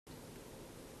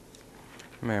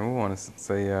Man, we want to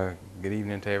say good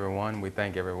evening to everyone. We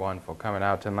thank everyone for coming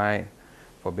out tonight,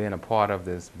 for being a part of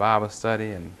this Bible study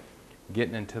and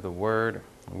getting into the Word.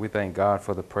 We thank God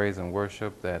for the praise and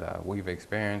worship that we've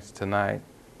experienced tonight.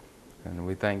 And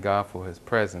we thank God for His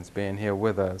presence being here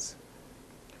with us.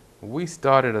 We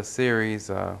started a series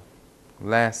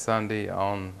last Sunday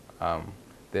on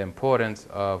the importance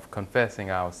of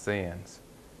confessing our sins.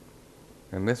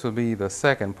 And this will be the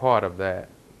second part of that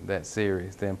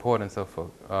series, the importance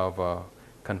of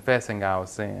confessing our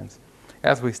sins.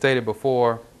 As we stated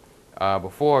before,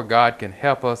 before God can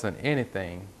help us in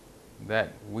anything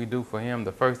that we do for Him,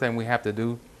 the first thing we have to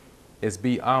do is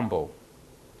be humble.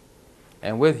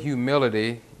 And with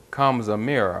humility comes a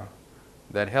mirror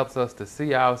that helps us to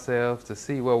see ourselves, to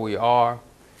see where we are,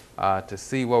 to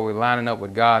see where we're lining up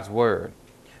with God's Word.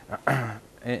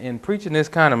 In preaching this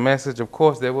kind of message, of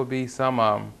course, there will be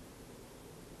some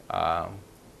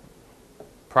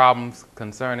problems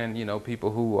concerning, people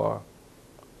who are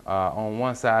on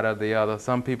one side or the other.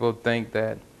 Some people think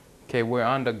that, okay, we're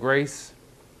under grace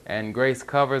and grace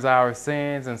covers our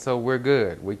sins, and so we're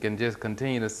good. We can just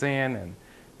continue to sin and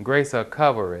grace will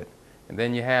cover it. And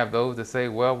then you have those that say,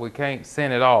 well, we can't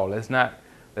sin at all. Let's not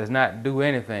do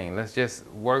anything. Let's just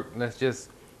work. Let's just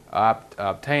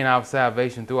obtain our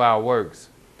salvation through our works.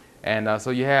 And so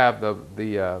you have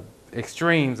the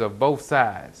extremes of both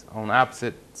sides on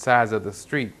opposite sides of the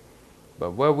street.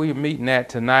 But where we're meeting at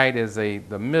tonight is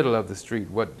the middle of the street,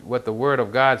 what the Word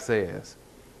of God says.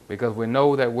 Because we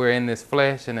know that we're in this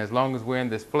flesh, and as long as we're in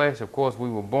this flesh, of course, we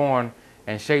were born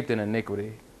and shaped in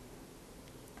iniquity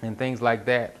and things like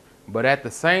that. But at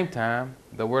the same time,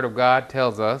 the Word of God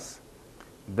tells us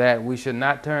that we should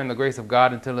not turn the grace of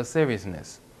God into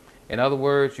lasciviousness. In other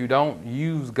words, you don't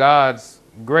use God's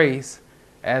grace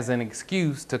as an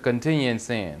excuse to continue in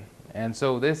sin. And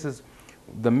so this is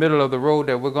the middle of the road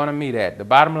that we're going to meet at. The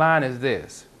bottom line is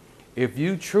this: if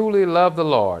you truly love the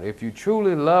Lord, if you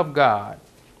truly love God,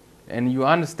 and you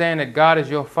understand that God is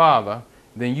your Father,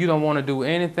 then you don't want to do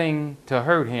anything to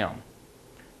hurt Him.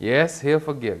 Yes, He'll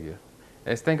forgive you.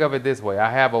 Let's think of it this way.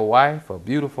 I have a wife, a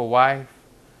beautiful wife,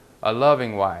 a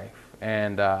loving wife,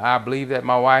 and I believe that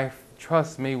my wife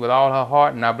trusts me with all her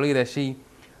heart, and I believe that she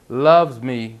loves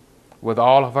me with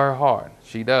all of her heart.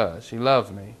 She does. She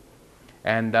loves me.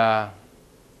 And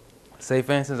say,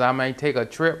 for instance, I may take a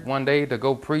trip one day to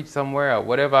go preach somewhere or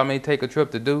whatever I may take a trip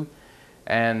to do,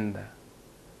 and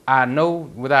I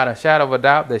know without a shadow of a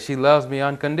doubt that she loves me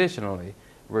unconditionally.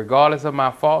 Regardless of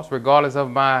my faults, regardless of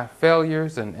my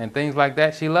failures and things like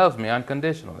that, she loves me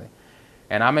unconditionally.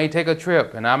 And I may take a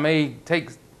trip, and I may take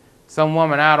some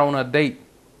woman out on a date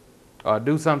or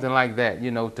do something like that,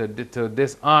 to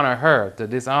dishonor her, to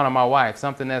dishonor my wife,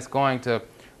 something that's going to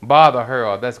bother her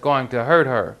or that's going to hurt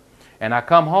her. And I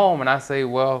come home and I say,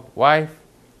 well, wife,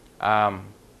 you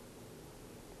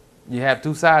have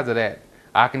two sides of that.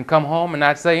 I can come home and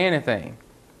not say anything.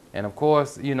 And of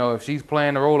course, if she's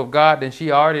playing the role of God, then she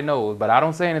already knows. But I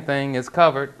don't say anything. It's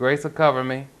covered. Grace will cover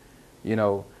me,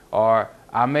 or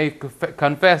I may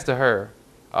confess to her,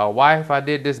 wife, I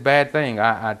did this bad thing.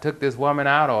 I took this woman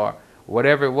out or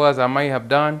whatever it was I may have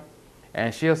done.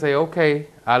 And she'll say, okay,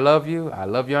 I love you. I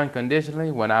love you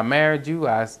unconditionally. When I married you,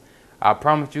 I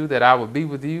promised you that I would be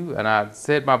with you. And I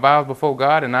said my vows before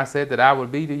God, and I said that I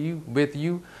would be with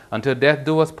you until death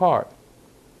do us part.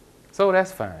 So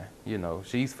that's fine.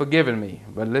 She's forgiven me.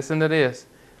 But listen to this.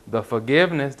 The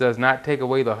forgiveness does not take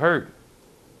away the hurt.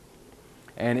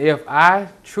 And if I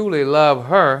truly love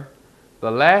her,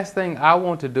 the last thing I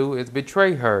want to do is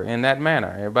betray her in that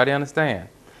manner. Everybody understand?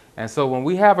 And so when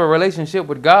we have a relationship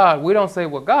with God, we don't say,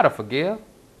 well, God will forgive.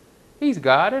 He's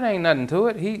God. It ain't nothing to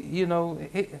it.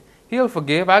 He'll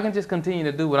forgive. I can just continue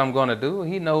to do what I'm going to do.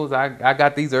 He knows I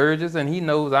got these urges, and He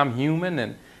knows I'm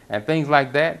human and things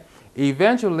like that.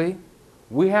 Eventually,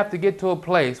 we have to get to a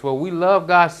place where we love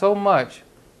God so much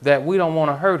that we don't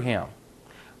want to hurt Him.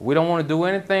 We don't want to do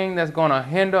anything that's going to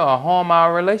hinder or harm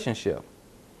our relationship.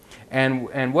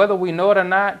 And whether we know it or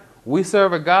not, we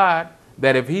serve a God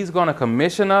that if He's going to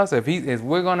commission us, if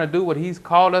we're going to do what He's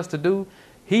called us to do,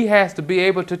 He has to be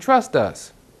able to trust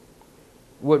us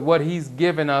with what He's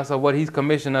given us or what He's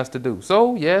commissioned us to do.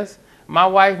 So, yes, my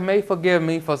wife may forgive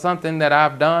me for something that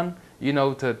I've done,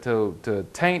 to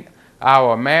taint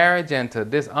our marriage and to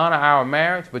dishonor our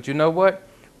marriage. But you know what?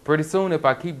 Pretty soon, if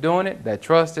I keep doing it, that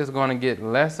trust is going to get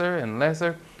lesser and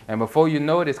lesser. And before you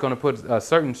know it, it's going to put a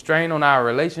certain strain on our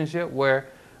relationship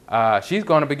where she's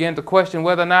going to begin to question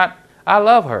whether or not I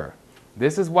love her.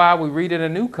 This is why we read in the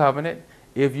New Covenant,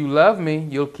 if you love me,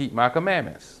 you'll keep my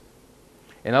commandments.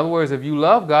 In other words, if you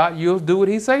love God, you'll do what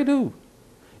He say do.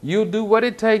 You'll do what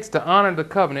it takes to honor the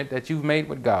covenant that you've made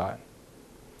with God.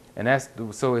 And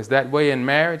so it's that way in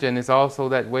marriage, and it's also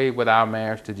that way with our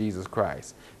marriage to Jesus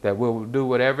Christ, that we'll do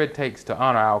whatever it takes to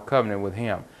honor our covenant with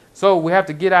him. So we have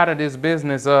to get out of this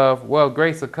business of, well,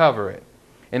 grace will cover it.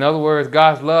 In other words,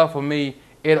 God's love for me,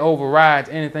 it overrides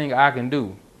anything I can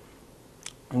do.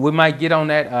 We might get on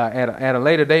that at a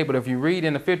later date, but if you read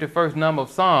in the 51st number of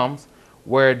Psalms,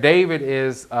 where David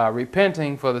is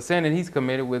repenting for the sin that he's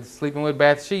committed with sleeping with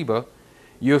Bathsheba,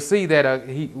 you'll see that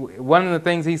one of the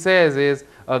things he says is,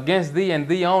 against thee and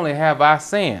thee only have I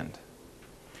sinned.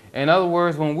 In other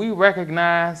words, when we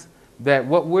recognize that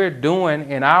what we're doing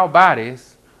in our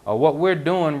bodies, or what we're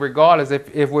doing regardless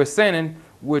if we're sinning,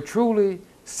 we're truly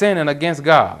sinning against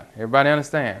God. Everybody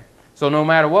understand? So no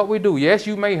matter what we do, yes,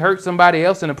 you may hurt somebody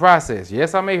else in the process.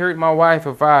 Yes, I may hurt my wife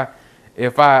if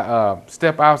I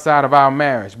step outside of our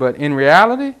marriage. But in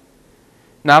reality,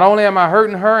 not only am I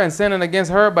hurting her and sinning against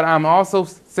her, but I'm also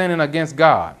sinning against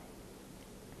God.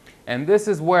 And this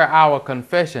is where our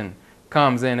confession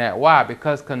comes in at. Why?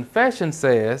 Because confession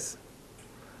says,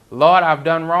 Lord, I've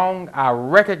done wrong. I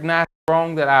recognize the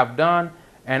wrong that I've done,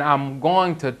 and I'm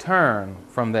going to turn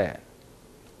from that.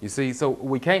 You see, so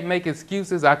we can't make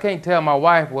excuses. I can't tell my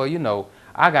wife, well, you know,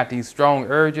 I got these strong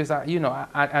urges.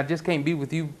 I just can't be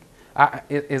with you.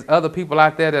 There's other people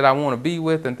out there that I want to be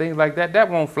with and things like that.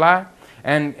 That won't fly.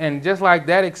 And just like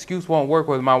that excuse won't work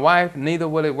with my wife, neither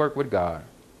will it work with God.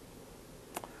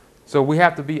 So we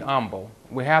have to be humble.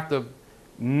 We have to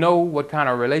know what kind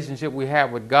of relationship we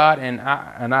have with God. And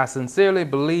I sincerely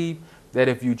believe that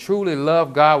if you truly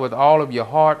love God with all of your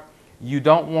heart, you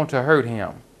don't want to hurt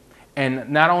him. And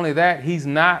not only that, he's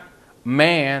not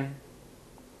man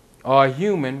or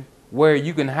human where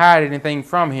you can hide anything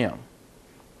from him.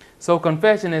 So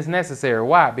confession is necessary.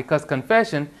 Why? Because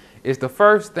confession is the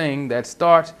first thing that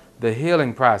starts the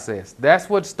healing process. That's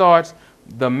what starts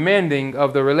the mending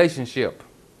of the relationship.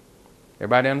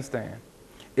 Everybody understand?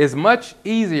 It's much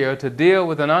easier to deal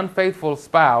with an unfaithful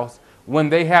spouse when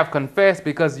they have confessed,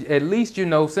 because at least, you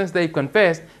know, since they've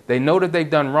confessed, they know that they've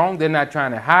done wrong. They're not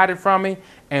trying to hide it from me,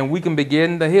 and we can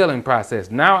begin the healing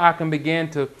process. Now I can begin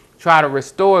to try to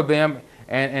restore them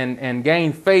and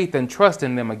gain faith and trust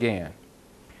in them again.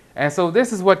 And so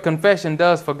this is what confession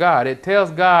does for God. It tells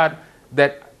God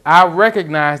that I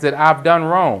recognize that I've done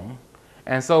wrong.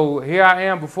 And so here I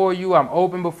am before you. I'm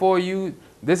open before you.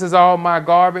 This is all my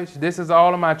garbage. This is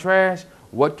all of my trash.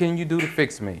 What can you do to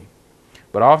fix me?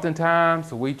 But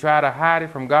oftentimes we try to hide it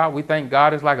from God. We think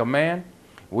God is like a man.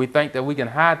 We think that we can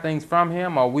hide things from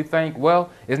him, or we think, well,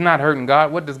 it's not hurting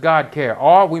God. What does God care?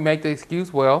 Or we make the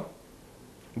excuse, well,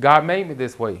 God made me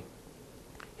this way.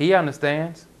 He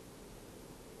understands.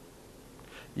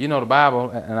 You know the Bible,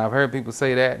 and I've heard people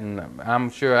say that, and I'm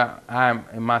sure I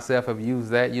myself have used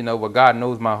that, you know, but God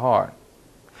knows my heart.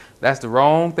 That's the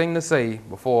wrong thing to say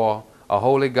before a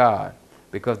holy God,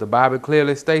 because the Bible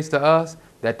clearly states to us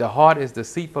that the heart is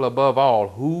deceitful above all.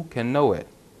 Who can know it?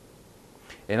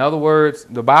 In other words,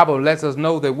 the Bible lets us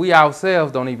know that we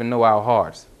ourselves don't even know our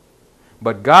hearts.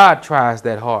 But God tries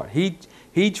that heart.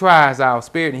 He tries our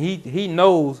spirit, and he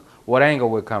knows what angle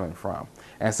we're coming from.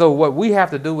 And so what we have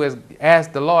to do is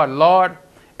ask the Lord, Lord,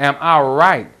 am I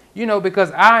right? You know,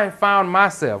 because I have found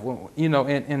myself, you know,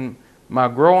 in my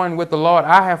growing with the Lord,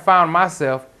 I have found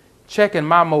myself checking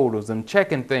my motives and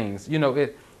checking things. You know,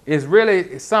 it's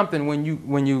really something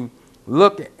when you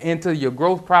look into your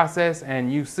growth process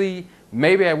and you see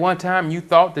maybe at one time you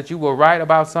thought that you were right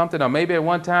about something, or maybe at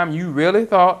one time you really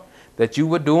thought that you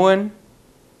were doing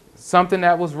something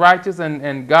that was righteous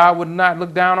and God would not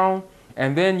look down on.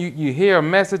 And then you hear a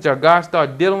message, or God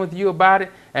start dealing with you about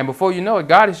it, and before you know it,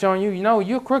 God is showing you, you know,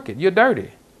 you're crooked, you're dirty.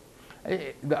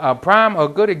 A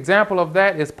good example of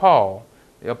that is Paul,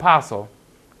 the apostle.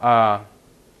 The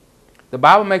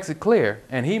Bible makes it clear,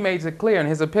 and he makes it clear in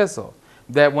his epistle,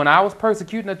 that when I was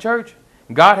persecuting the church,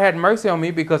 God had mercy on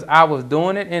me because I was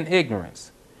doing it in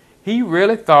ignorance. He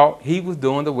really thought he was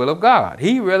doing the will of God.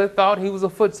 He really thought he was a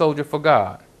foot soldier for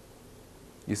God.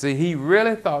 You see, he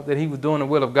really thought that he was doing the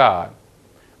will of God.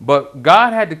 But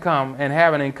God had to come and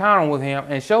have an encounter with him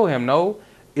and show him, no,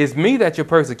 it's me that you're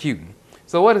persecuting.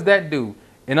 So what does that do?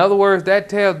 In other words,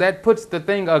 that puts the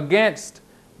thing against,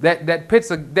 that pits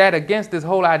that against this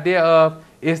whole idea of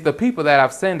it's the people that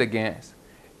I've sinned against.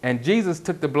 And Jesus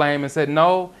took the blame and said,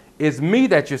 no, it's me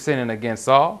that you're sinning against,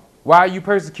 Saul. Why are you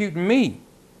persecuting me?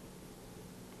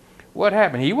 What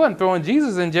happened? He wasn't throwing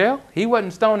Jesus in jail. He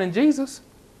wasn't stoning Jesus.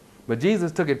 But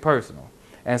Jesus took it personal.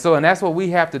 And that's what we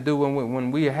have to do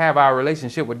when we have our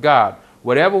relationship with God.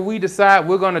 Whatever we decide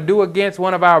we're going to do against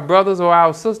one of our brothers or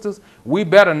our sisters, we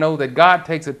better know that God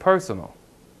takes it personal.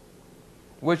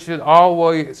 which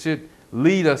should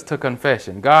lead us to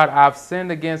confession. God, I've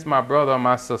sinned against my brother or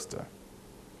my sister.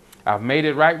 I've made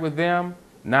it right with them.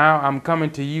 Now I'm coming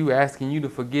to you asking you to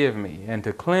forgive me and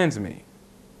to cleanse me.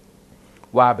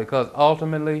 Why? Because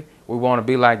ultimately we want to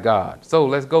be like God. So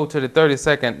let's go to the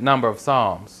 32nd number of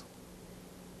Psalms.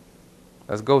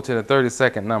 Let's go to the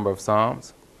 32nd number of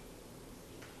Psalms.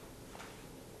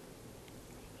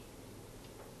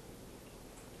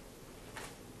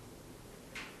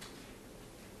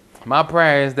 My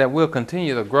prayer is that we'll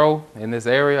continue to grow in this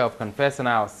area of confessing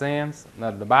our sins. Now,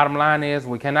 the bottom line is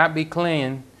we cannot be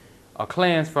clean or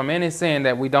cleansed from any sin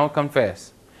that we don't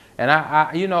confess. And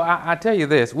I tell you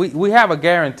this, we have a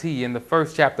guarantee in the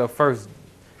first chapter of 1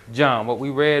 John, what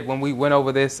we read when we went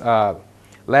over this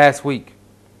last week,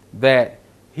 that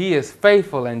he is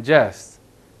faithful and just.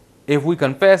 If we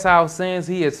confess our sins,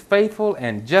 he is faithful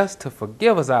and just to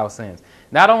forgive us our sins.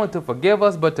 Not only to forgive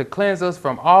us, but to cleanse us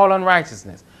from all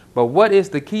unrighteousness. But what is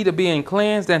the key to being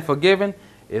cleansed and forgiven?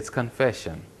 It's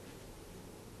confession.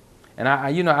 And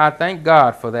I thank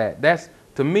God for that.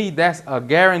 To me, that's a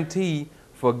guaranteed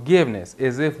forgiveness,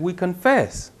 is if we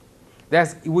confess.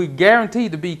 We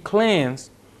guaranteed to be cleansed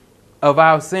of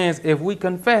our sins if we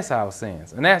confess our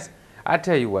sins. And I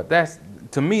tell you what,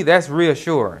 to me, that's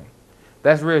reassuring.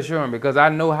 That's reassuring because I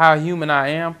know how human I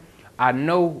am. I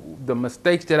know the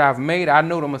mistakes that I've made. I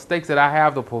know the mistakes that I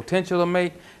have the potential to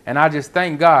make. And I just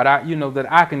thank God,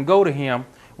 that I can go to him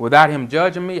without him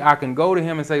judging me. I can go to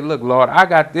him and say, look, Lord, I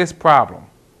got this problem.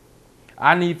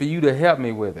 I need for you to help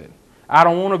me with it. I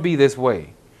don't want to be this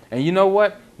way. And you know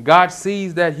what? God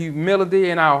sees that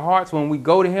humility in our hearts when we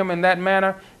go to him in that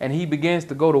manner, and he begins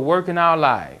to go to work in our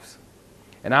lives.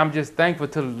 And I'm just thankful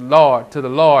to the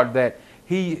Lord that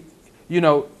he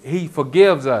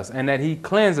forgives us and that he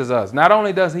cleanses us. Not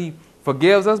only does he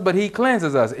forgives us, but he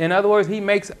cleanses us. In other words, he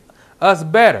makes us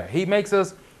better. He makes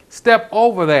us step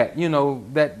over that,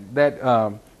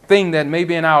 that thing that may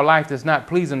be in our life that's not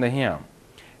pleasing to him.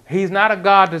 He's not a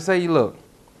God to say, look,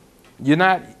 you're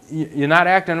not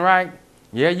acting right.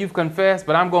 Yeah, you've confessed,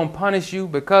 but I'm going to punish you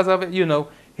because of it.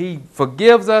 He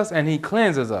forgives us and he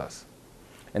cleanses us.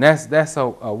 And that's a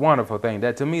wonderful thing.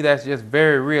 That to me, that's just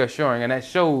very reassuring. And that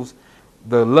shows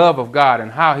the love of God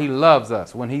and how he loves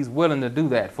us when he's willing to do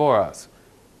that for us.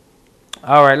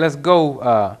 All right, let's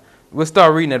go. We'll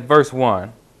start reading at verse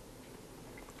 1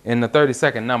 in the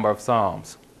 32nd number of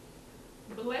Psalms.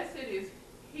 Blessed is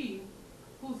he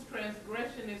whose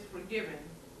transgression is forgiven,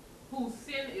 whose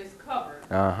sin is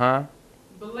covered.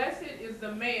 Blessed is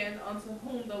the man unto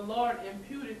whom the Lord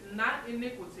imputeth not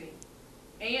iniquity,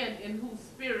 and in whose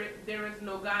spirit there is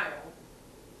no guile.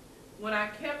 When I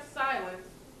kept silence,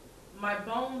 my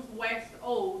bones waxed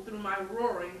old through my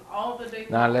roaring all the day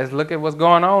long. Now let's look at what's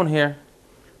going on here.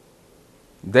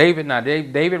 David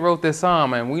wrote this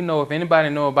psalm, and we know if anybody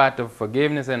know about the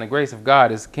forgiveness and the grace of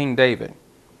God, it's King David.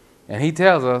 And he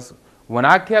tells us, when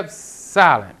I kept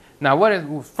silent.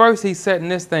 Now first he's setting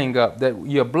this thing up, that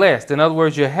you're blessed. In other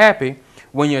words, you're happy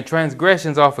when your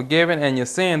transgressions are forgiven and your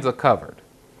sins are covered.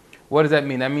 What does that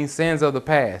mean? That means sins of the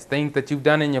past, things that you've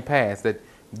done in your past, that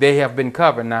they have been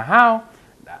covered. Now how,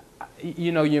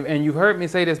 and you've heard me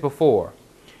say this before,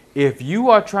 if you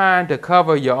are trying to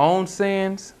cover your own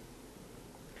sins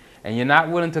and you're not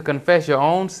willing to confess your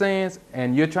own sins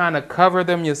and you're trying to cover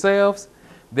them yourselves,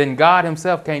 then God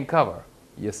himself can't cover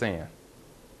your sin.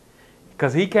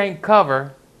 Because he can't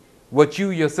cover what you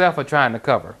yourself are trying to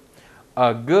cover.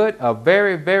 A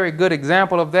very, very good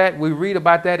example of that, we read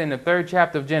about that in the 3rd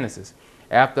chapter of Genesis.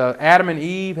 After Adam and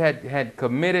Eve had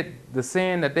committed the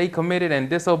sin that they committed and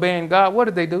disobeying God, what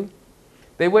did they do?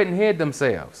 They went and hid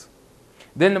themselves.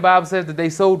 Then the Bible says that they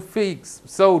sowed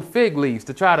fig leaves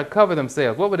to try to cover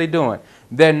themselves. What were they doing?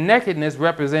 Their nakedness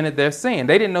represented their sin.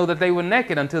 They didn't know that they were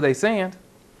naked until they sinned.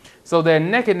 So their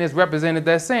nakedness represented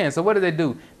their sin. So what did they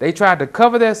do? They tried to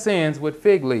cover their sins with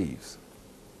fig leaves.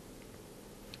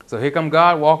 So here come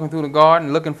God walking through the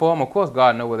garden looking for them. Of course,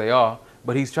 God knows where they are,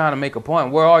 but he's trying to make a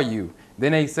point. Where are you?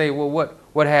 Then they say, well,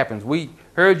 what happens? We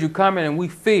heard you coming and we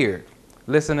feared.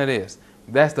 Listen to this.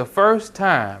 That's the first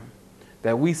time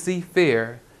that we see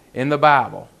fear in the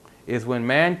Bible, is when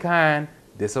mankind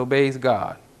disobeys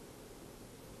God.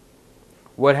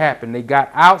 What happened? They got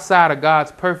outside of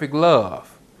God's perfect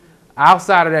love,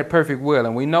 outside of that perfect will.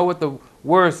 And we know what the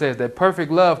word says, that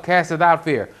perfect love casteth out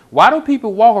fear. Why do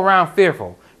people walk around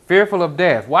fearful of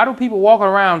death? Why do people walk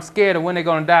around scared of when they're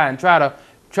going to die and try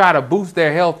to boost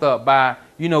their health up by,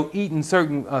 eating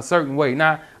a certain way?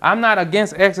 Now, I'm not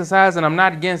against exercise and I'm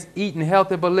not against eating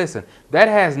healthy, but listen, that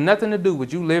has nothing to do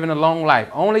with you living a long life.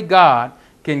 Only God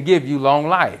can give you long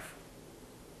life.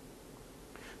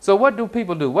 So what do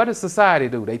people do? What does society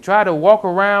do? They try to walk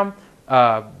around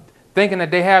thinking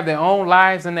that they have their own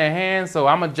lives in their hands. So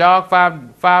I'm going to jog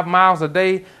five miles a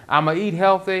day. I'm going to eat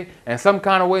healthy. And some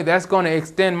kind of way that's going to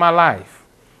extend my life.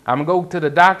 I'm going to go to the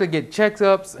doctor, get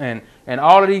checkups and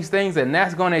all of these things, and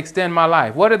that's going to extend my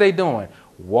life. What are they doing?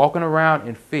 Walking around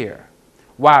in fear.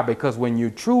 Why? Because when you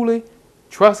truly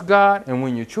trust God and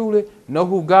when you truly know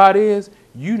who God is,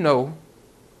 you know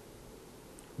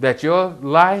that your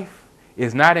life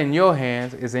is not in your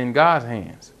hands, it's in God's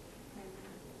hands.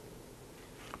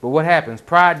 But what happens?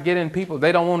 Pride get in people.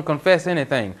 They don't want to confess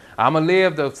anything. I'm going to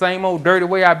live the same old dirty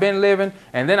way I've been living,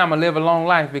 and then I'm going to live a long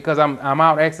life because I'm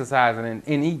out exercising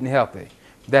and eating healthy.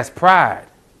 That's pride.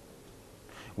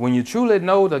 When you truly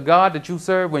know the God that you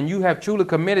serve, when you have truly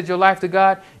committed your life to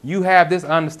God, you have this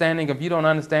understanding if you don't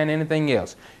understand anything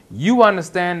else. You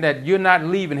understand that you're not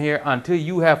leaving here until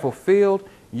you have fulfilled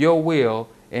your will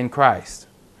in Christ,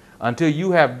 until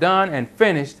you have done and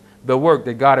finished the work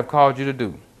that God has called you to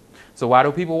do. So why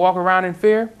do people walk around in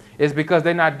fear? It's because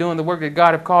they're not doing the work that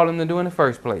God has called them to do in the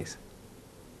first place.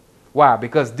 Why?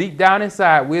 Because deep down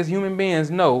inside, we as human beings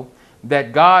know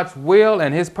that God's will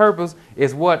and his purpose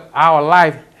is what our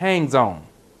life hangs on.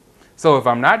 So if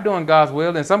I'm not doing God's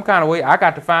will in some kind of way, I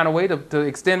got to find a way to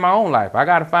extend my own life. I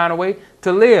got to find a way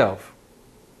to live.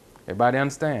 Everybody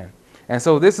understand? And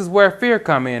so this is where fear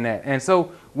come in at. And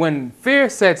so when fear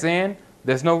sets in,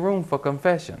 there's no room for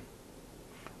confession.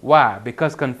 Why?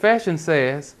 Because confession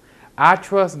says, I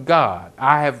trust God.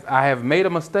 I have made a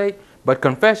mistake, but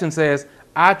confession says,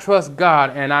 I trust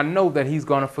God and I know that he's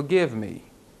going to forgive me.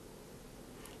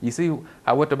 You see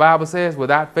what the Bible says?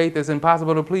 Without faith, it's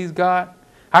impossible to please God.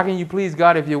 How can you please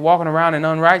God if you're walking around in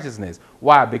unrighteousness?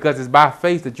 Why? Because it's by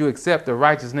faith that you accept the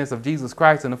righteousness of Jesus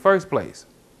Christ in the first place.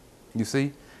 You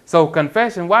see? So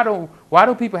confession, why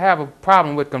do people have a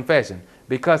problem with confession?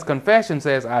 Because confession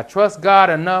says, I trust God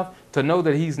enough to know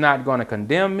that he's not going to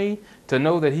condemn me, to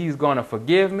know that he's going to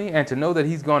forgive me, and to know that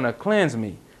he's going to cleanse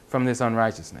me from this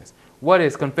unrighteousness. What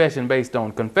is confession based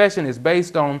on? Confession is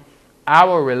based on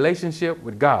our relationship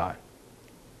with God.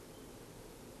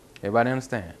 Everybody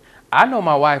understand? I know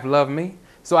my wife loves me,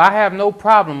 so I have no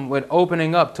problem with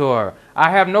opening up to her. I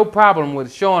have no problem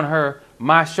with showing her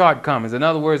my shortcomings. In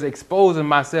other words, exposing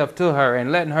myself to her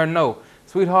and letting her know,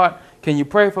 sweetheart, can you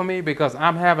pray for me because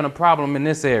I'm having a problem in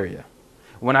this area?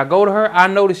 When I go to her, I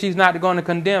know that she's not going to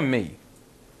condemn me.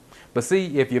 But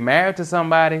see, if you're married to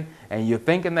somebody and you're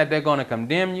thinking that they're going to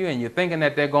condemn you and you're thinking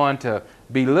that they're going to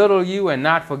belittle you and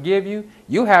not forgive you,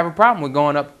 you have a problem with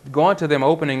going to them,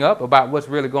 opening up about what's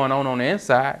really going on the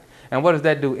inside. And what does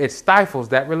that do? It stifles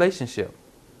that relationship.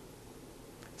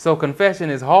 So confession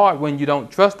is hard when you don't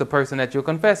trust the person that you're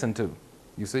confessing to,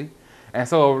 you see. And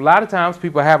so a lot of times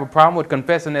people have a problem with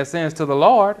confessing their sins to the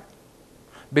Lord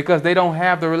because they don't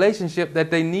have the relationship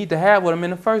that they need to have with him in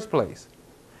the first place.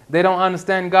 They don't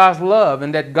understand God's love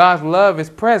and that God's love is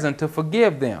present to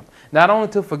forgive them. Not only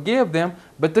to forgive them,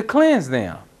 but to cleanse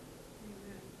them.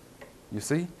 You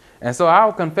see? And so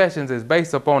our confessions is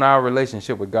based upon our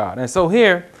relationship with God. And so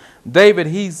here, David,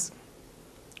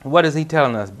 what is he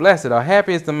telling us? Blessed or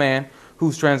happy is the man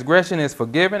whose transgression is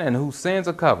forgiven and whose sins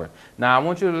are covered. Now, I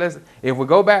want you to listen. If we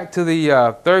go back to the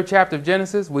 3rd chapter of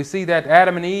Genesis, we see that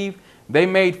Adam and Eve, they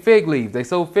made fig leaves. They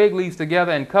sewed fig leaves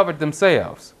together and covered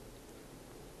themselves.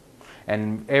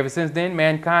 And ever since then,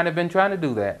 mankind have been trying to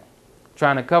do that,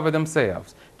 trying to cover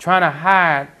themselves, trying to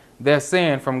hide their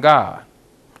sin from God,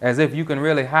 as if you can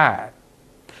really hide.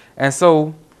 And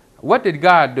so what did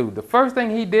God do? The first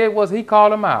thing he did was he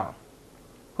called them out.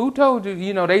 Who told you?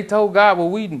 You know, they told God, well,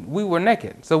 we were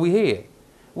naked, so we hid.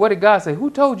 What did God say? Who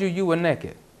told you you were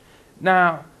naked?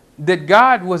 Now,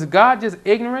 was God just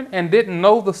ignorant and didn't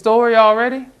know the story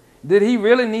already? Did he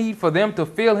really need for them to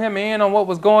fill him in on what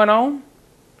was going on?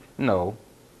 No.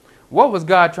 What was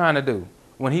God trying to do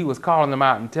when he was calling them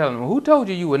out and telling them, who told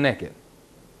you you were naked?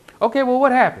 Okay, well,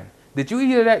 what happened? Did you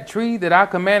eat of that tree that I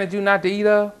commanded you not to eat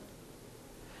of?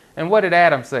 And what did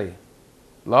Adam say?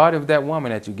 Lord, it was that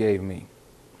woman that you gave me.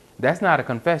 That's not a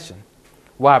confession.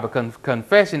 Why? Because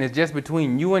confession is just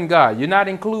between you and God. You're not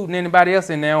including anybody else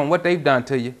in there on what they've done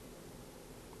to you.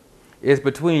 It's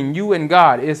between you and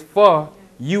God. It's for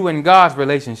you and God's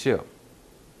relationship.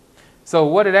 So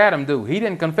what did Adam do? He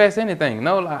didn't confess anything.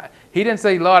 No, he didn't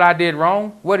say, Lord, I did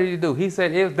wrong. What did he do? He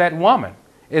said, it was that woman.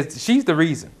 She's the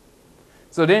reason.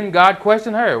 So then God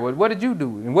questioned her. Well, what did you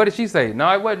do? And what did she say?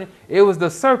 No, it wasn't. It was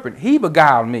the serpent. He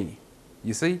beguiled me.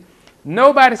 You see?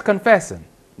 Nobody's confessing.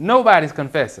 Nobody's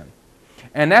confessing.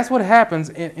 And that's what happens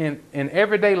in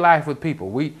everyday life with people.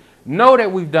 We know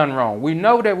that we've done wrong. We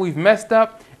know that we've messed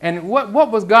up. And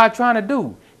what was God trying to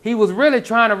do? He was really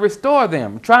trying to restore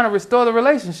them, trying to restore the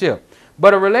relationship.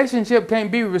 But a relationship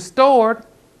can't be restored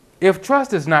if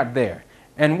trust is not there.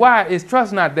 And why is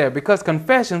trust not there? Because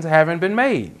confessions haven't been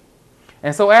made.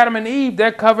 And so Adam and Eve,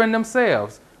 they're covering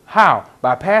themselves. How?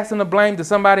 By passing the blame to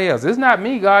somebody else. It's not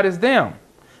me, God, it's them.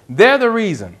 They're the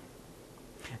reason.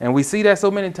 And we see that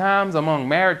so many times among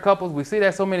married couples. We see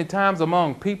that so many times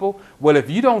among people. Well, if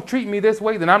you don't treat me this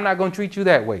way, then I'm not going to treat you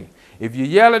that way. If you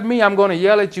yell at me, I'm going to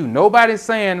yell at you. Nobody's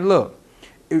saying, look,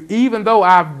 even though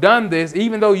I've done this,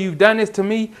 even though you've done this to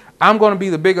me, I'm going to be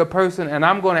the bigger person and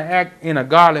I'm going to act in a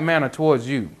godly manner towards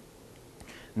you.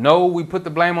 No, we put the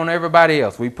blame on everybody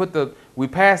else. We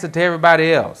pass it to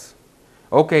everybody else.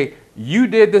 Okay, you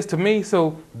did this to me,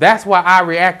 so that's why I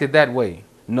reacted that way.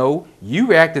 No, you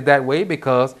reacted that way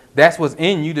because that's what's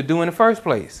in you to do in the first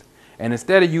place. And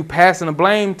instead of you passing the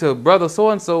blame to brother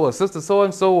so-and-so or sister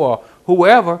so-and-so or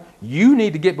whoever, you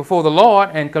need to get before the Lord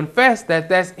and confess that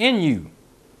that's in you.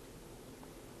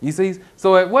 You see,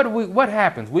 so what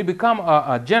happens? We become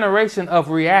a generation of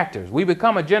reactors. We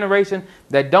become a generation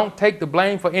that don't take the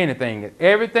blame for anything.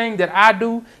 Everything that I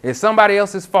do is somebody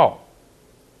else's fault.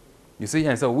 You see,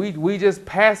 and so we just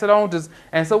pass it on to,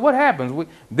 and so what happens?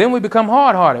 Then we become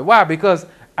hard-hearted. Why? Because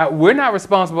we're not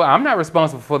responsible. I'm not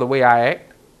responsible for the way I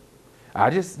act. I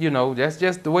just, that's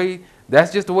just the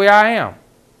way I am.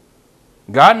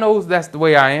 God knows that's the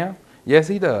way I am. Yes,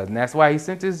 he does. And that's why he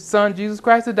sent his son, Jesus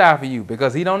Christ, to die for you,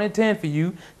 because he don't intend for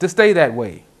you to stay that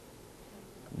way.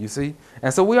 You see?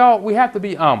 And so we have to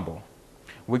be humble.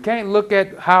 We can't look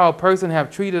at how a person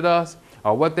have treated us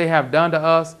or what they have done to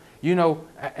us,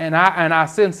 and I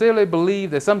sincerely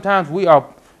believe that sometimes we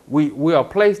are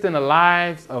placed in the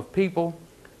lives of people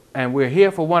and we're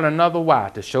here for one another. Why?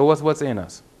 To show us what's in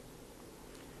us.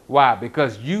 Why?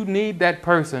 Because you need that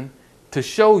person to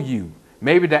show you,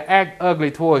 maybe to act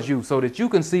ugly towards you so that you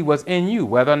can see what's in you,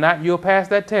 whether or not you'll pass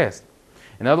that test.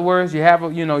 In other words, you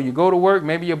go to work,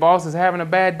 maybe your boss is having a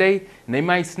bad day and they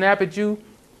might snap at you.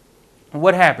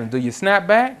 What happens? Do you snap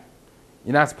back?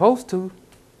 You're not supposed to.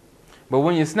 But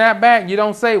when you snap back, you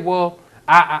don't say, well,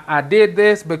 I did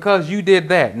this because you did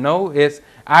that. No, it's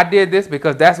I did this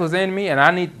because that's what's in me and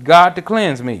I need God to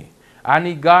cleanse me. I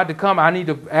need God to come. I need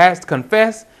to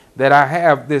confess that I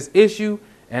have this issue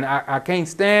and I can't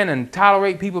stand and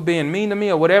tolerate people being mean to me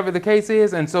or whatever the case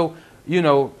is. And so,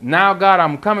 now, God,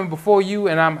 I'm coming before you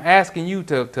and I'm asking you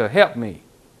to help me.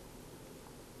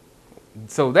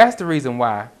 So that's the reason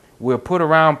why we're put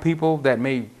around people that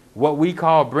may, what we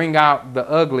call, bring out the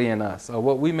ugly in us, or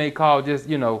what we may call just,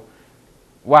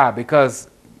 why? Because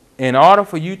in order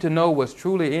for you to know what's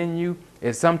truly in you,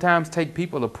 it sometimes takes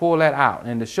people to pull that out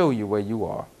and to show you where you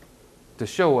are, to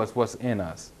show us what's in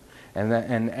us.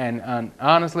 And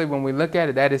honestly, when we look at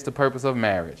it, that is the purpose of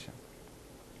marriage.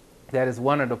 That is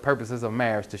one of the purposes of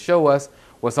marriage, to show us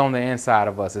what's on the inside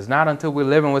of us. It's not until we're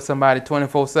living with somebody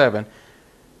 24/7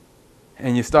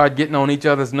 and you start getting on each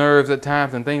other's nerves at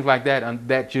times and things like that, and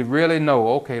that you really know,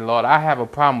 okay, Lord, I have a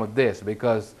problem with this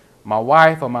because my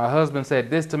wife or my husband said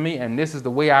this to me and this is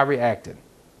the way I reacted.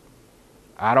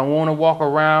 I don't want to walk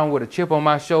around with a chip on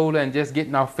my shoulder and just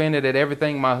getting offended at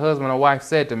everything my husband or wife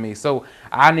said to me. So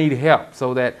I need help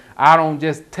so that I don't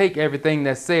just take everything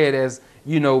that's said as,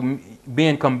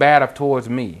 being combative towards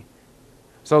me.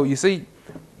 So you see,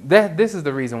 this is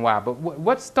the reason why. But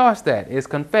what starts that is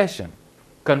confession.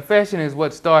 Confession is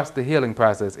what starts the healing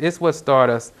process. It's what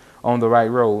starts us on the right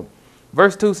road.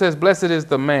 Verse 2 says, blessed is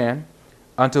the man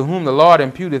unto whom the Lord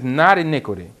imputeth not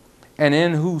iniquity, and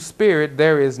in whose spirit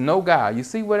there is no guile. You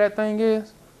see where that thing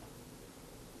is?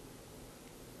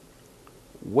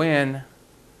 When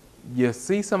you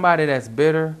see somebody that's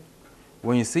bitter,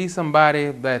 when you see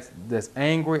somebody that's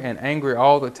angry and angry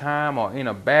all the time or in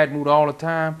a bad mood all the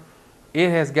time, it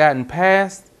has gotten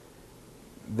past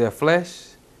their flesh,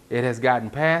 it has gotten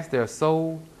past their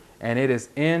soul, and it is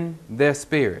in their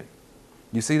spirit.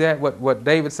 You see that? What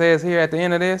David says here at the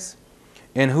end of this?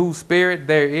 In whose spirit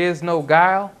there is no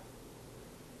guile.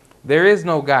 There is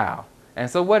no guile. And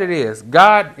so what it is,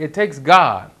 it takes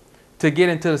God to get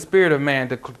into the spirit of man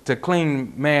to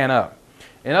clean man up.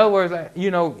 In other words,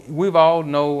 we've all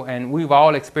know and we've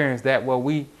all experienced that where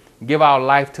we give our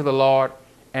life to the Lord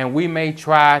and we may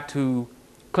try to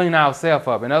clean ourselves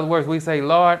up. In other words, we say,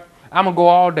 Lord, I'm going to go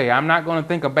all day. I'm not going to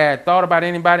think a bad thought about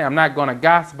anybody. I'm not going to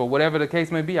gossip or whatever the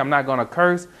case may be. I'm not going to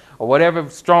curse or whatever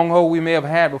stronghold we may have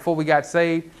had before we got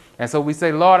saved. And so we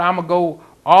say, Lord, I'm going to go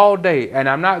all day and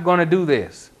I'm not going to do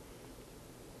this.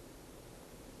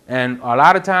 And a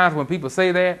lot of times when people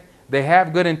say that, they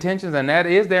have good intentions, and that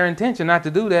is their intention not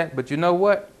to do that. But you know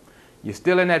what? You're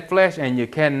still in that flesh, and you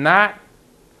cannot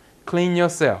clean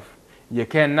yourself. You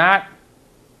cannot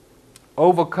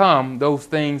overcome those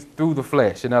things through the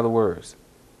flesh. In other words,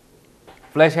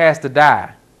 flesh has to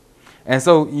die. And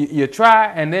so you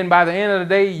try, and then by the end of the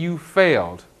day, you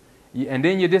failed. And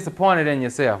then you're disappointed in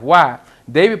yourself. Why?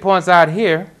 David points out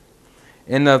here,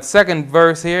 in the second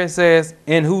verse here, it says,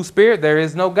 in whose spirit there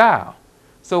is no guile.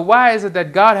 So why is it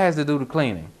that God has to do the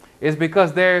cleaning? It's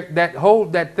because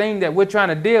that thing that we're trying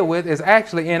to deal with is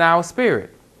actually in our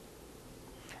spirit.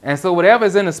 And so whatever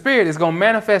is in the spirit is going to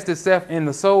manifest itself in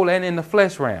the soul and in the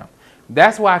flesh realm.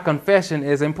 That's why confession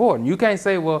is important. You can't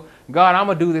say, well, God, I'm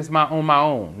going to do this on my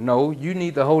own. No, you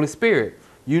need the Holy Spirit.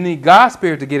 You need God's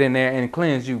Spirit to get in there and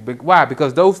cleanse you. Why?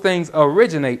 Because those things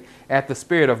originate at the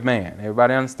spirit of man.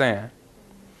 Everybody understand?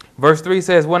 Verse 3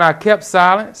 says, when I kept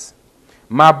silence,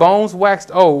 my bones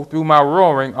waxed old through my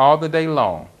roaring all the day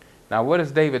long. Now, what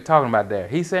is David talking about there?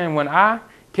 He's saying when I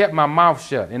kept my mouth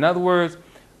shut. In other words,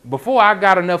 before I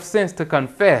got enough sense to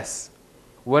confess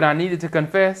what I needed to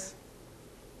confess,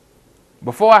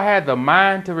 before I had the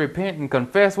mind to repent and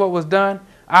confess what was done,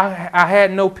 I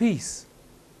had no peace.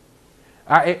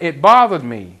 It bothered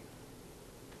me.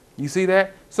 You see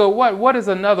that? So what is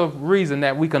another reason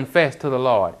that we confess to the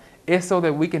Lord? It's so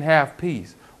that we can have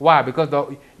peace. Why?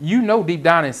 Because you know deep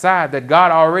down inside that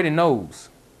God already knows.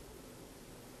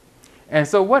 And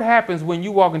so what happens when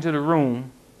you walk into the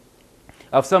room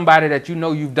of somebody that you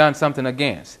know you've done something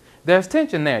against? There's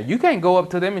tension there. You can't go up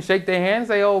to them and shake their hand and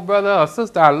say, oh, brother or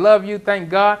sister, I love you, thank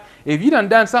God. If you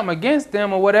done something against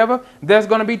them or whatever, there's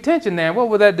going to be tension there. What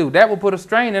will that do? That will put a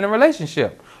strain in a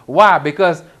relationship. Why?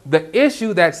 Because the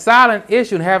issue, that silent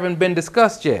issue, haven't been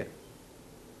discussed yet.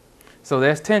 So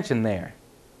there's tension there.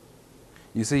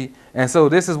 You see? And so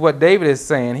this is what David is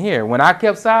saying here. When I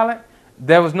kept silent,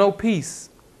 there was no peace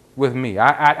with me.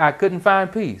 I couldn't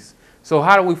find peace. So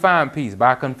how do we find peace?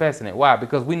 By confessing it. Why?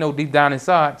 Because we know deep down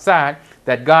inside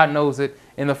that God knows it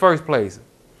in the first place.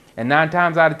 And 9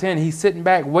 times out of 10, he's sitting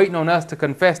back waiting on us to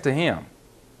confess to him.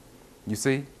 You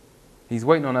see? He's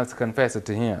waiting on us to confess it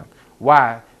to him.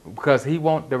 Why? Because he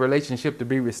wants the relationship to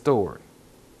be restored.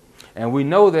 And we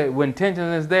know that when tension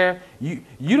is there, you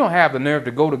don't have the nerve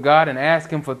to go to God and ask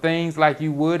him for things like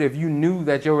you would if you knew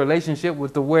that your relationship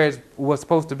was to where it was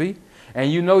supposed to be. And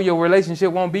you know your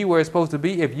relationship won't be where it's supposed to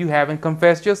be if you haven't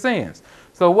confessed your sins.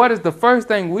 So what is the first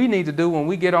thing we need to do when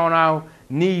we get on our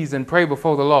knees and pray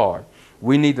before the Lord?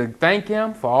 We need to thank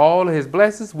him for all of his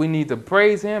blessings. We need to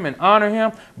praise him and honor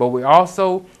him. But we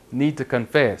also need to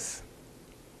confess.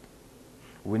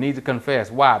 We need to confess.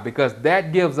 Why? Because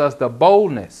that gives us the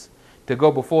boldness to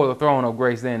go before the throne of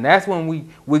grace. Then that's when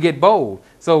we get bold.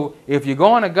 So if you're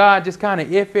going to God just kind of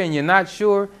iffy and you're not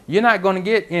sure, you're not going to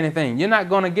get anything. You're not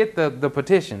going to get the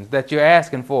petitions that you're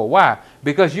asking for. Why?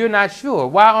 Because you're not sure.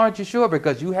 Why aren't you sure?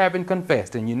 Because you haven't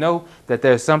confessed and you know that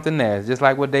there's something there. It's just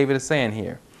like what David is saying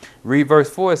here. Read verse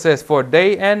 4. It says, for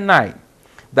day and night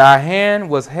thy hand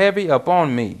was heavy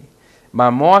upon me. My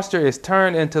moisture is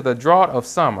turned into the drought of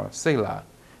summer. Selah.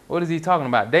 What is he talking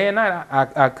about? Day and night,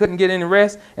 I couldn't get any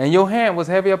rest, and your hand was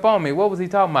heavy upon me. What was he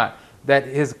talking about? That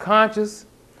his conscience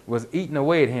was eating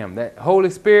away at him. That Holy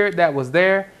Spirit that was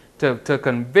there to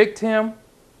convict him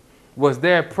was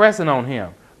there pressing on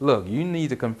him. Look, you need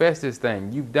to confess this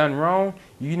thing. You've done wrong.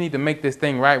 You need to make this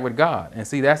thing right with God. And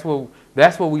see, that's where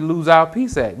we lose our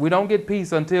peace at. We don't get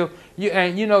peace until you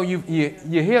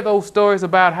hear those stories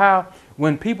about how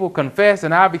when people confess,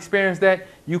 and I've experienced that,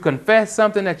 you confess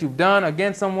something that you've done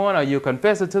against someone, or you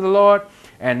confess it to the Lord,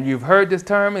 and you've heard this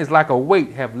term, it's like a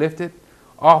weight have lifted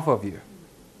off of you.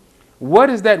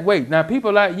 What is that weight? Now,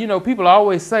 people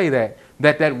always say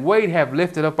that weight have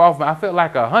lifted up off me. I felt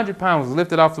like 100 pounds was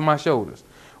lifted off of my shoulders.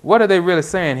 What are they really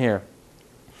saying here?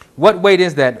 What weight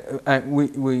is that?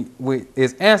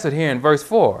 Is answered here in verse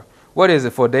 4. What is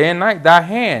it? For day and night thy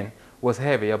hand was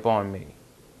heavy upon me.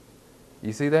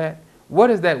 You see that? What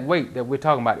is that weight that we're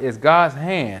talking about? It's God's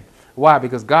hand. Why?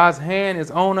 Because God's hand is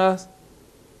on us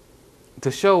to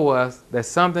show us that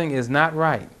something is not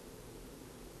right.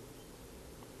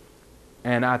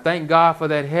 And I thank God for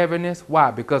that heaviness.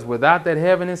 Why? Because without that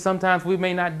heaviness, sometimes we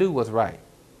may not do what's right.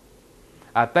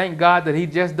 I thank God that he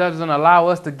just doesn't allow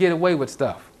us to get away with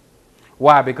stuff.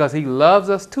 Why? Because he loves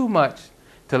us too much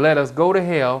to let us go to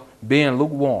hell being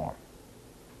lukewarm.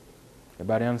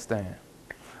 Everybody understand?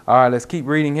 All right, let's keep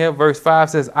reading here. Verse 5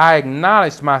 says, I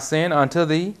acknowledged my sin unto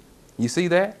thee. You see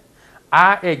that?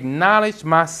 I acknowledged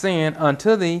my sin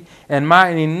unto thee, and my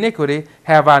iniquity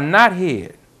have I not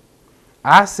hid.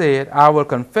 I said, I will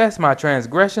confess my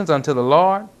transgressions unto the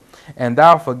Lord, and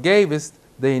thou forgavest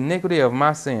the iniquity of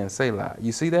my sin. Selah.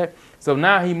 You see that? So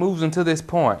now he moves into this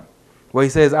point where he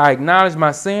says, I acknowledge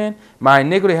my sin, my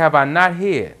iniquity have I not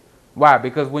hid. Why?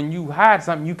 Because when you hide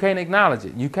something, you can't acknowledge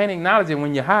it. You can't acknowledge it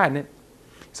when you're hiding it.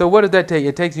 So what does that take?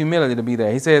 It takes humility to be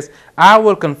there. He says, I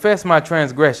will confess my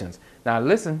transgressions. Now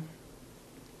listen,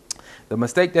 the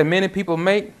mistake that many people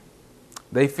make,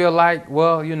 they feel like,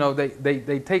 well, you know,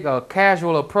 they take a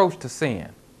casual approach to sin.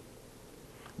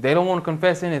 They don't want to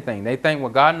confess anything. They think, well,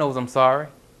 God knows I'm sorry.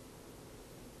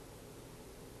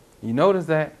 You notice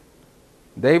that?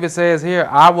 David says here,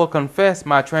 I will confess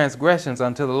my transgressions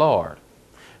unto the Lord.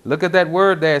 Look at that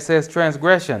word there. It says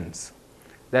transgressions.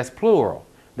 That's plural.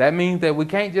 That means that we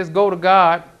can't just go to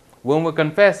God when we're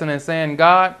confessing and saying,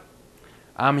 God,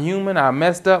 I'm human. I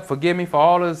messed up. Forgive me for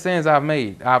all of the sins I've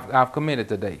made, I've committed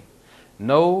today.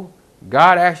 No,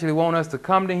 God actually wants us to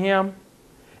come to him.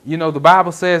 You know, the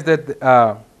Bible says that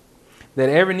that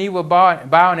every knee will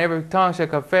bow and every tongue shall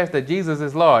confess that Jesus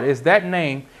is Lord. It's that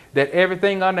name that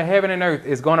everything under heaven and earth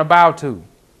is going to bow to.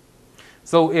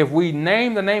 So if we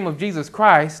name the name of Jesus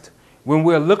Christ when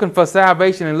we're looking for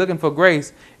salvation and looking for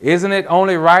grace, isn't it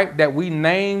only right that we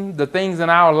name the things in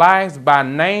our lives by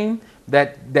name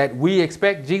that we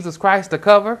expect Jesus Christ to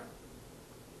cover?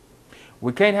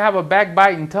 We can't have a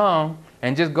backbiting tongue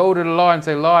and just go to the Lord and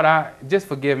say, Lord, just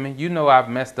forgive me. You know I've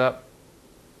messed up.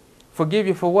 Forgive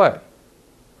you for what?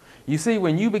 You see,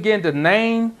 when you begin to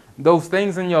name those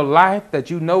things in your life that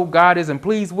you know God isn't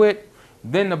pleased with,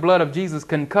 then the blood of Jesus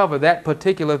can cover that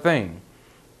particular thing.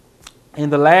 In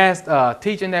the last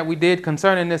teaching that we did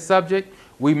concerning this subject,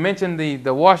 we mentioned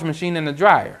the washing machine and the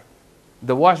dryer.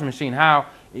 The washing machine, how,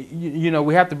 you know,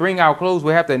 we have to bring our clothes.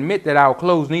 We have to admit that our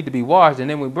clothes need to be washed, and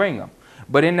then we bring them.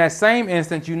 But in that same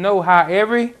instance, you know how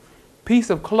every piece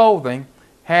of clothing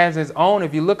has its own.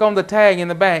 If you look on the tag in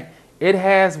the back, it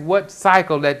has what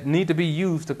cycle that need to be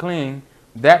used to clean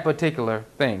that particular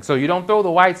thing. So you don't throw the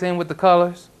whites in with the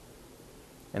colors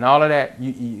and all of that.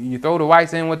 You throw the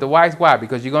whites in with the whites. Why?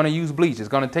 Because you're going to use bleach. It's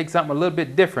going to take something a little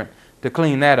bit different to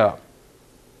clean that up.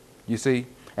 You see?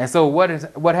 And so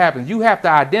what happens? You have to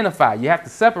identify. You have to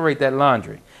separate that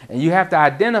laundry. And you have to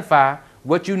identify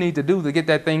what you need to do to get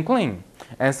that thing clean.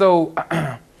 And so,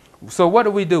 so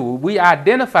what do? We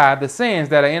identify the sins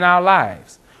that are in our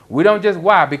lives. We don't just,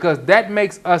 why? Because that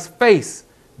makes us face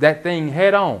that thing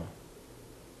head on.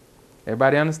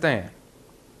 Everybody understand?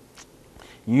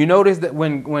 You notice that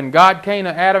when God came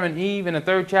to Adam and Eve in the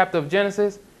 3rd chapter of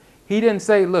Genesis, he didn't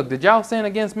say, look, did y'all sin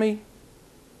against me?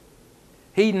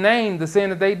 He named the sin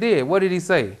that they did. What did he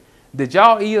say? Did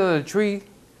y'all eat of the tree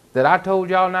that I told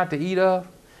y'all not to eat of?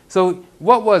 So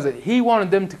what was it? He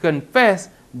wanted them to confess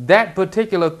that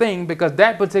particular thing, because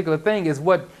that particular thing is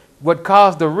what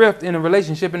caused the rift in a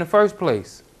relationship in the first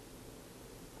place.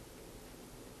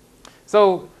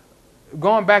 So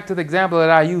going back to the example that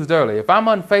I used earlier, if I'm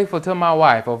unfaithful to my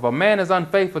wife, or if a man is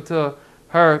unfaithful to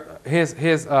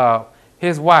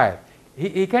his wife,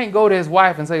 he can't go to his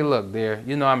wife and say, look, dear,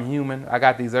 you know I'm human. I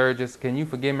got these urges. Can you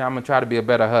forgive me? I'm going to try to be a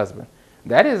better husband.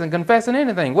 That isn't confessing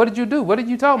anything. What did you do? What did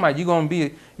you talk about? You're going to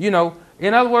be, you know,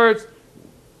 in other words,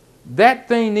 that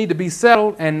thing need to be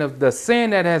settled, and the sin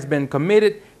that has been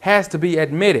committed has to be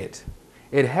admitted.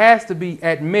 It has to be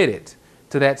admitted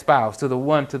to that spouse, to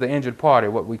the injured party,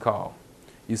 what we call.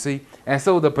 You see? And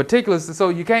so the particulars, so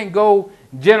you can't go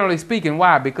generally speaking.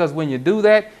 Why? Because when you do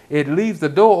that, it leaves the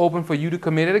door open for you to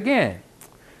commit it again.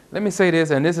 Let me say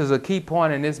this, and this is a key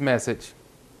point in this message.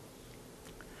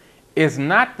 It's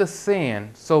not the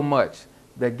sin so much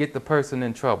that get the person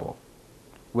in trouble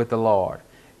with the Lord.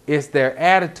 It's their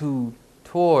attitude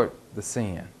toward the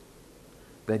sin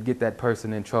that get that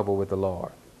person in trouble with the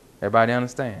Lord. Everybody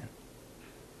understand?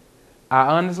 I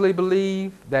honestly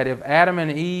believe that if Adam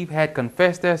and Eve had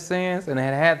confessed their sins and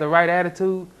had the right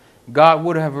attitude, God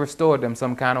would have restored them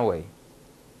some kind of way.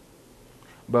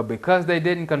 But because they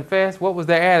didn't confess, what was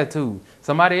their attitude?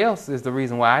 Somebody else is the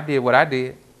reason why I did what I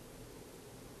did.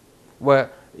 Well,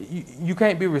 you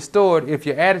can't be restored if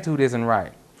your attitude isn't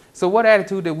right. So what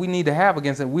attitude that we need to have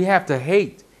against it? We have to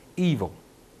hate evil.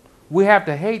 We have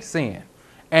to hate sin.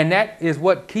 And that is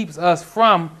what keeps us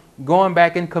from going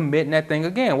back and committing that thing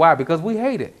again. Why? Because we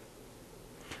hate it.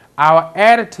 Our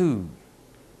attitude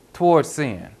towards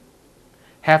sin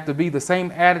have to be the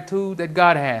same attitude that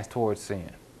God has towards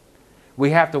sin.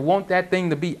 We have to want that thing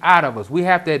to be out of us. We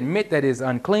have to admit that it's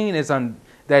unclean,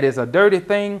 that it's a dirty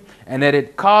thing, and that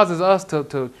it causes us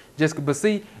to just, but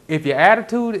see, if your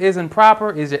attitude isn't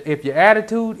proper, if your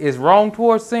attitude is wrong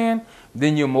towards sin,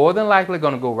 then you're more than likely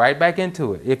going to go right back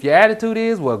into it. If your attitude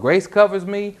is, well, grace covers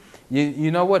me,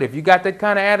 you know what, if you got that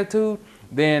kind of attitude,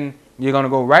 then you're going to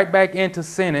go right back into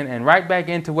sinning and right back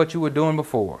into what you were doing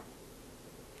before.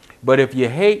 But if you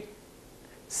hate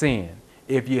sin,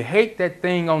 if you hate that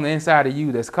thing on the inside of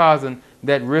you that's causing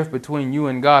that rift between you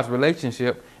and God's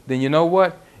relationship, then you know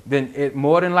what? Then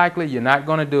more than likely you're not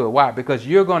going to do it. Why? Because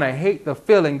you're going to hate the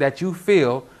feeling that you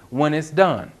feel when it's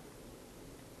done.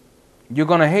 You're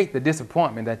going to hate the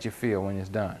disappointment that you feel when it's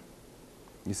done.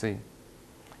 You see?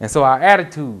 And so our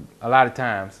attitude, a lot of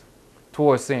times,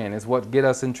 towards sin is what get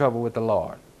us in trouble with the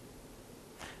Lord.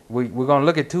 We're going to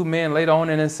look at two men later on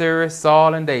in this series,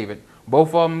 Saul and David.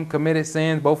 Both of them committed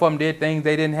sins. Both of them did things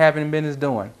they didn't have any business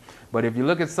doing. But if you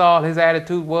look at Saul, his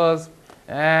attitude was,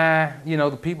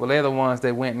 the people, they're the ones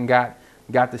that went and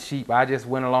got the sheep. I just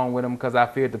went along with them because I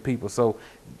feared the people. So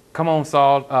come on,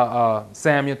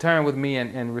 Samuel, turn with me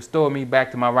and restore me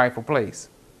back to my rightful place.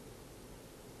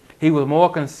 He was more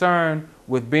concerned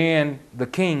with being the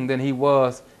king than he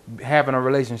was having a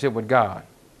relationship with God.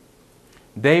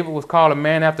 David was called a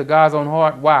man after God's own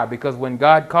heart. Why? Because when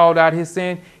God called out his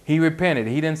sin, he repented.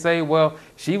 He didn't say, well,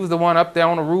 she was the one up there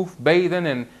on the roof bathing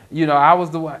and, I was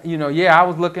the one, I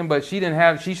was looking, but she should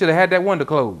have had that window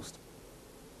closed.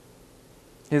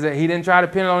 He didn't try to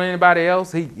pin it on anybody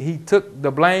else. He took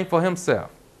the blame for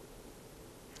himself.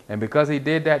 And because he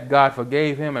did that, God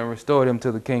forgave him and restored him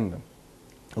to the kingdom.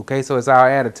 Okay, so it's our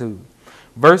attitude.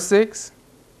 Verse 6,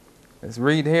 let's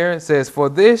read here. It says, for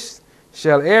this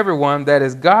shall everyone that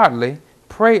is godly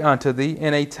pray unto thee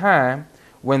in a time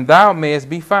when thou mayest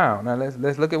be found. Now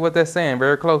let's look at what that's saying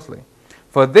very closely.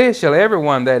 For this shall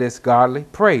everyone that is godly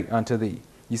pray unto thee.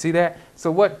 You see that?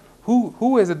 So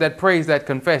who is it that prays that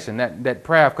confession, that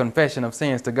prayer of confession of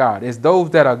sins to God? It's those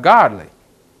that are godly.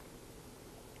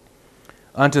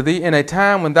 Unto thee in a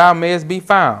time when thou mayest be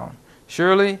found.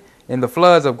 Surely in the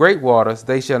floods of great waters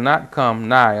they shall not come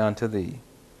nigh unto thee.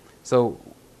 So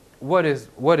what is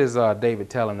David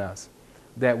telling us?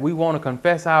 That we want to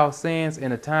confess our sins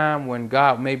in a time when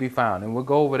God may be found. And we'll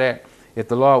go over that, if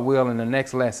the Lord will, in the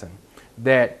next lesson.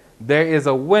 That there is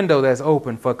a window that's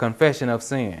open for confession of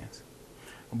sins.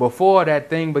 Before that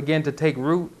thing begin to take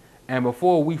root and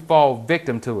before we fall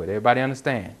victim to it. Everybody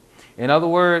understand? In other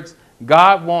words,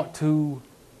 God want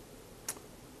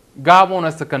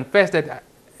us to confess that.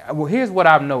 Well, here's what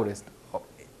I've noticed,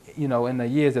 in the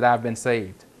years that I've been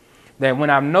saved. That when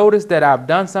I've noticed that I've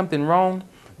done something wrong,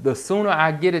 the sooner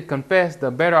I get it confessed, the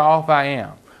better off I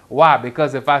am. Why?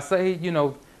 Because if I say,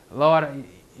 Lord,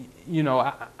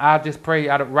 I'll just pray.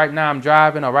 Right now I'm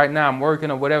driving, or right now I'm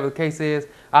working, or whatever the case is.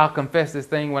 I'll confess this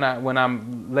thing when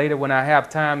I have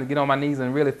time to get on my knees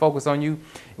and really focus on you.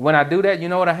 When I do that, you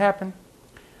know what'll happen?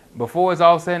 Before it's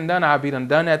all said and done, I'll be done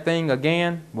that thing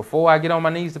again before I get on my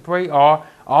knees to pray, or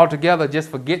altogether just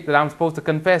forget that I'm supposed to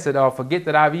confess it, or forget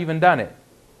that I've even done it.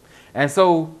 And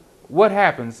so what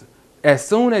happens? As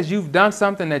soon as you've done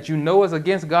something that you know is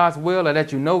against God's will, or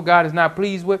that you know God is not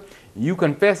pleased with, you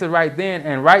confess it right then,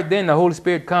 and right then the Holy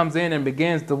Spirit comes in and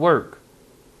begins to work.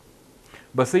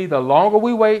 But see, the longer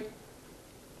we wait,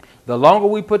 the longer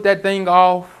we put that thing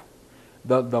off,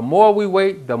 the more we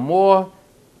wait, the more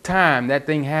time that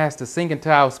thing has to sink into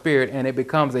our spirit, and it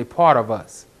becomes a part of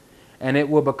us. And it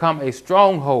will become a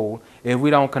stronghold if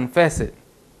we don't confess it.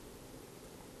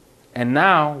 And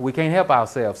now we can't help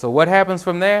ourselves. So what happens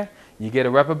from there? You get a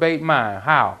reprobate mind.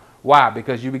 How? Why?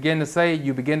 Because you begin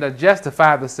to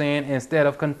justify the sin instead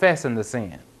of confessing the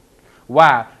sin.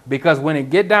 Why? Because when it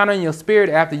get down in your spirit,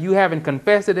 after you haven't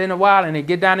confessed it in a while, and it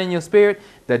get down in your spirit,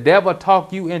 the devil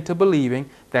talk you into believing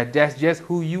that that's just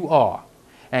who you are.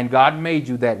 And God made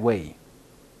you that way.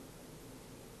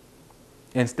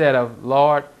 Instead of,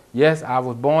 Lord, yes, I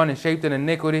was born and shaped in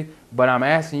iniquity, but I'm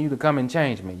asking you to come and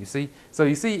change me, you see. So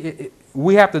you see,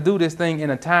 we have to do this thing in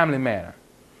a timely manner.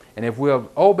 And if we'll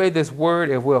obey this word,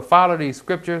 if we'll follow these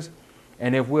scriptures,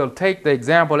 and if we'll take the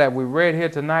example that we read here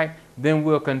tonight, then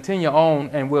we'll continue on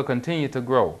and we'll continue to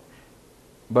grow.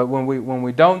 But when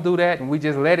we don't do that and we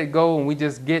just let it go and we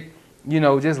just get,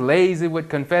 just lazy with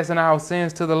confessing our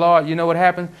sins to the Lord, you know what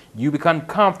happens? You become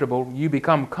comfortable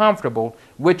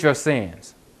with your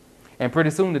sins. And pretty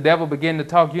soon the devil begin to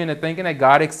talk you into thinking that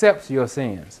God accepts your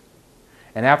sins.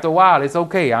 And after a while, it's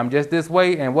okay, I'm just this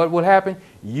way. And what will happen?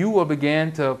 You will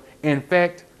begin to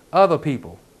infect other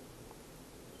people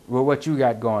with what you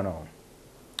got going on.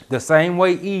 The same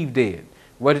way Eve did.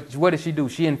 What did she do?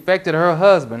 She infected her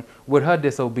husband with her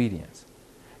disobedience.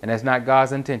 And that's not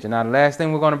God's intention. Now, the last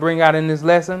thing we're going to bring out in this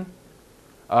lesson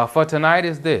for tonight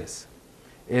is this.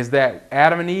 Is that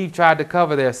Adam and Eve tried to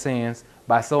cover their sins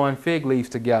by sewing fig leaves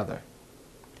together.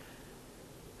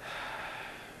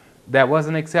 That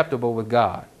wasn't acceptable with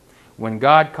God. When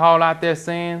God called out their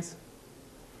sins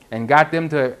and got them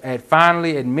to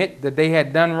finally admit that they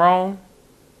had done wrong,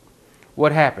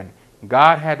 what happened?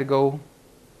 God had to go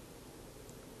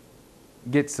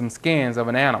get some skins of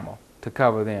an animal to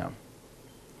cover them.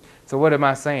 So what am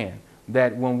I saying?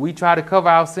 That when we try to cover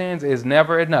our sins, is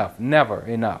never enough. Never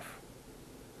enough.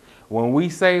 When we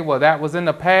say, well, that was in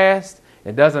the past,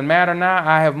 it doesn't matter now,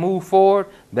 I have moved forward,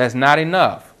 that's not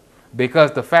enough.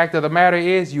 Because the fact of the matter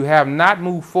is, you have not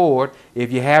moved forward if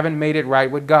you haven't made it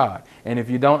right with God. And if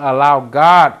you don't allow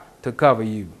God to cover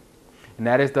you. And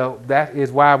that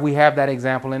is why we have that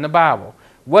example in the Bible.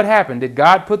 What happened? Did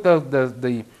God put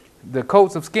the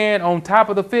coats of skin on top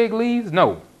of the fig leaves?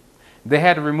 No. They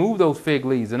had to remove those fig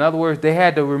leaves. In other words, they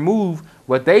had to remove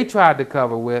what they tried to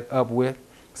cover up with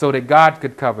so that God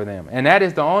could cover them. And that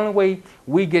is the only way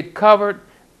we get covered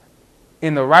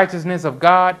in the righteousness of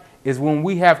God, is when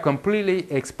we have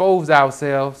completely exposed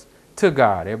ourselves to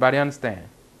God. Everybody understand?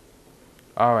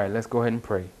 All right, let's go ahead and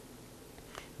pray.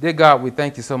 Dear God, we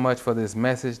thank you so much for this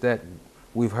message that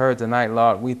we've heard tonight,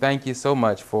 Lord. We thank you so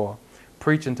much for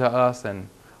preaching to us and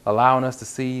allowing us to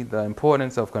see the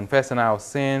importance of confessing our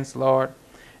sins, Lord.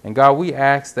 And God, we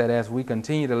ask that as we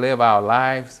continue to live our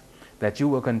lives, that you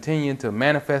will continue to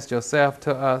manifest yourself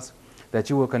to us,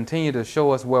 that you will continue to show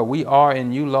us where we are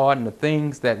in you, Lord, and the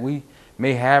things that we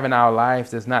may have in our lives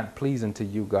that's not pleasing to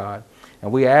you, God.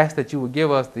 And we ask that you will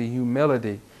give us the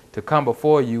humility to come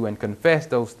before you and confess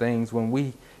those things when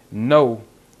we know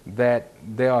that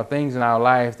there are things in our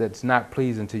lives that's not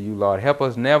pleasing to you, Lord. Help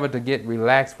us never to get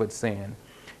relaxed with sin.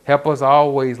 Help us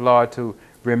always, Lord, to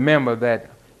remember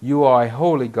that you are a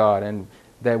holy God and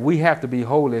that we have to be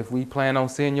holy if we plan on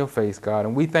seeing your face, God.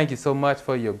 And we thank you so much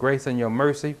for your grace and your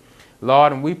mercy,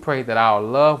 Lord, and we pray that our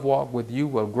love walk with you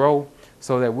will grow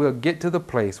so that we'll get to the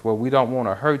place where we don't want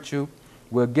to hurt you.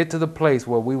 We'll get to the place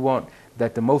where we want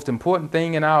that the most important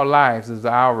thing in our lives is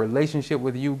our relationship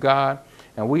with you, God.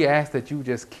 And we ask that you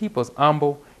just keep us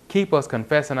humble, keep us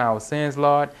confessing our sins,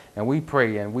 Lord. And we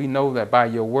pray and we know that by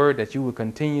your word that you will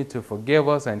continue to forgive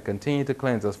us and continue to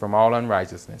cleanse us from all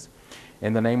unrighteousness.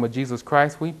 In the name of Jesus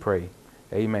Christ, we pray.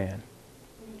 Amen.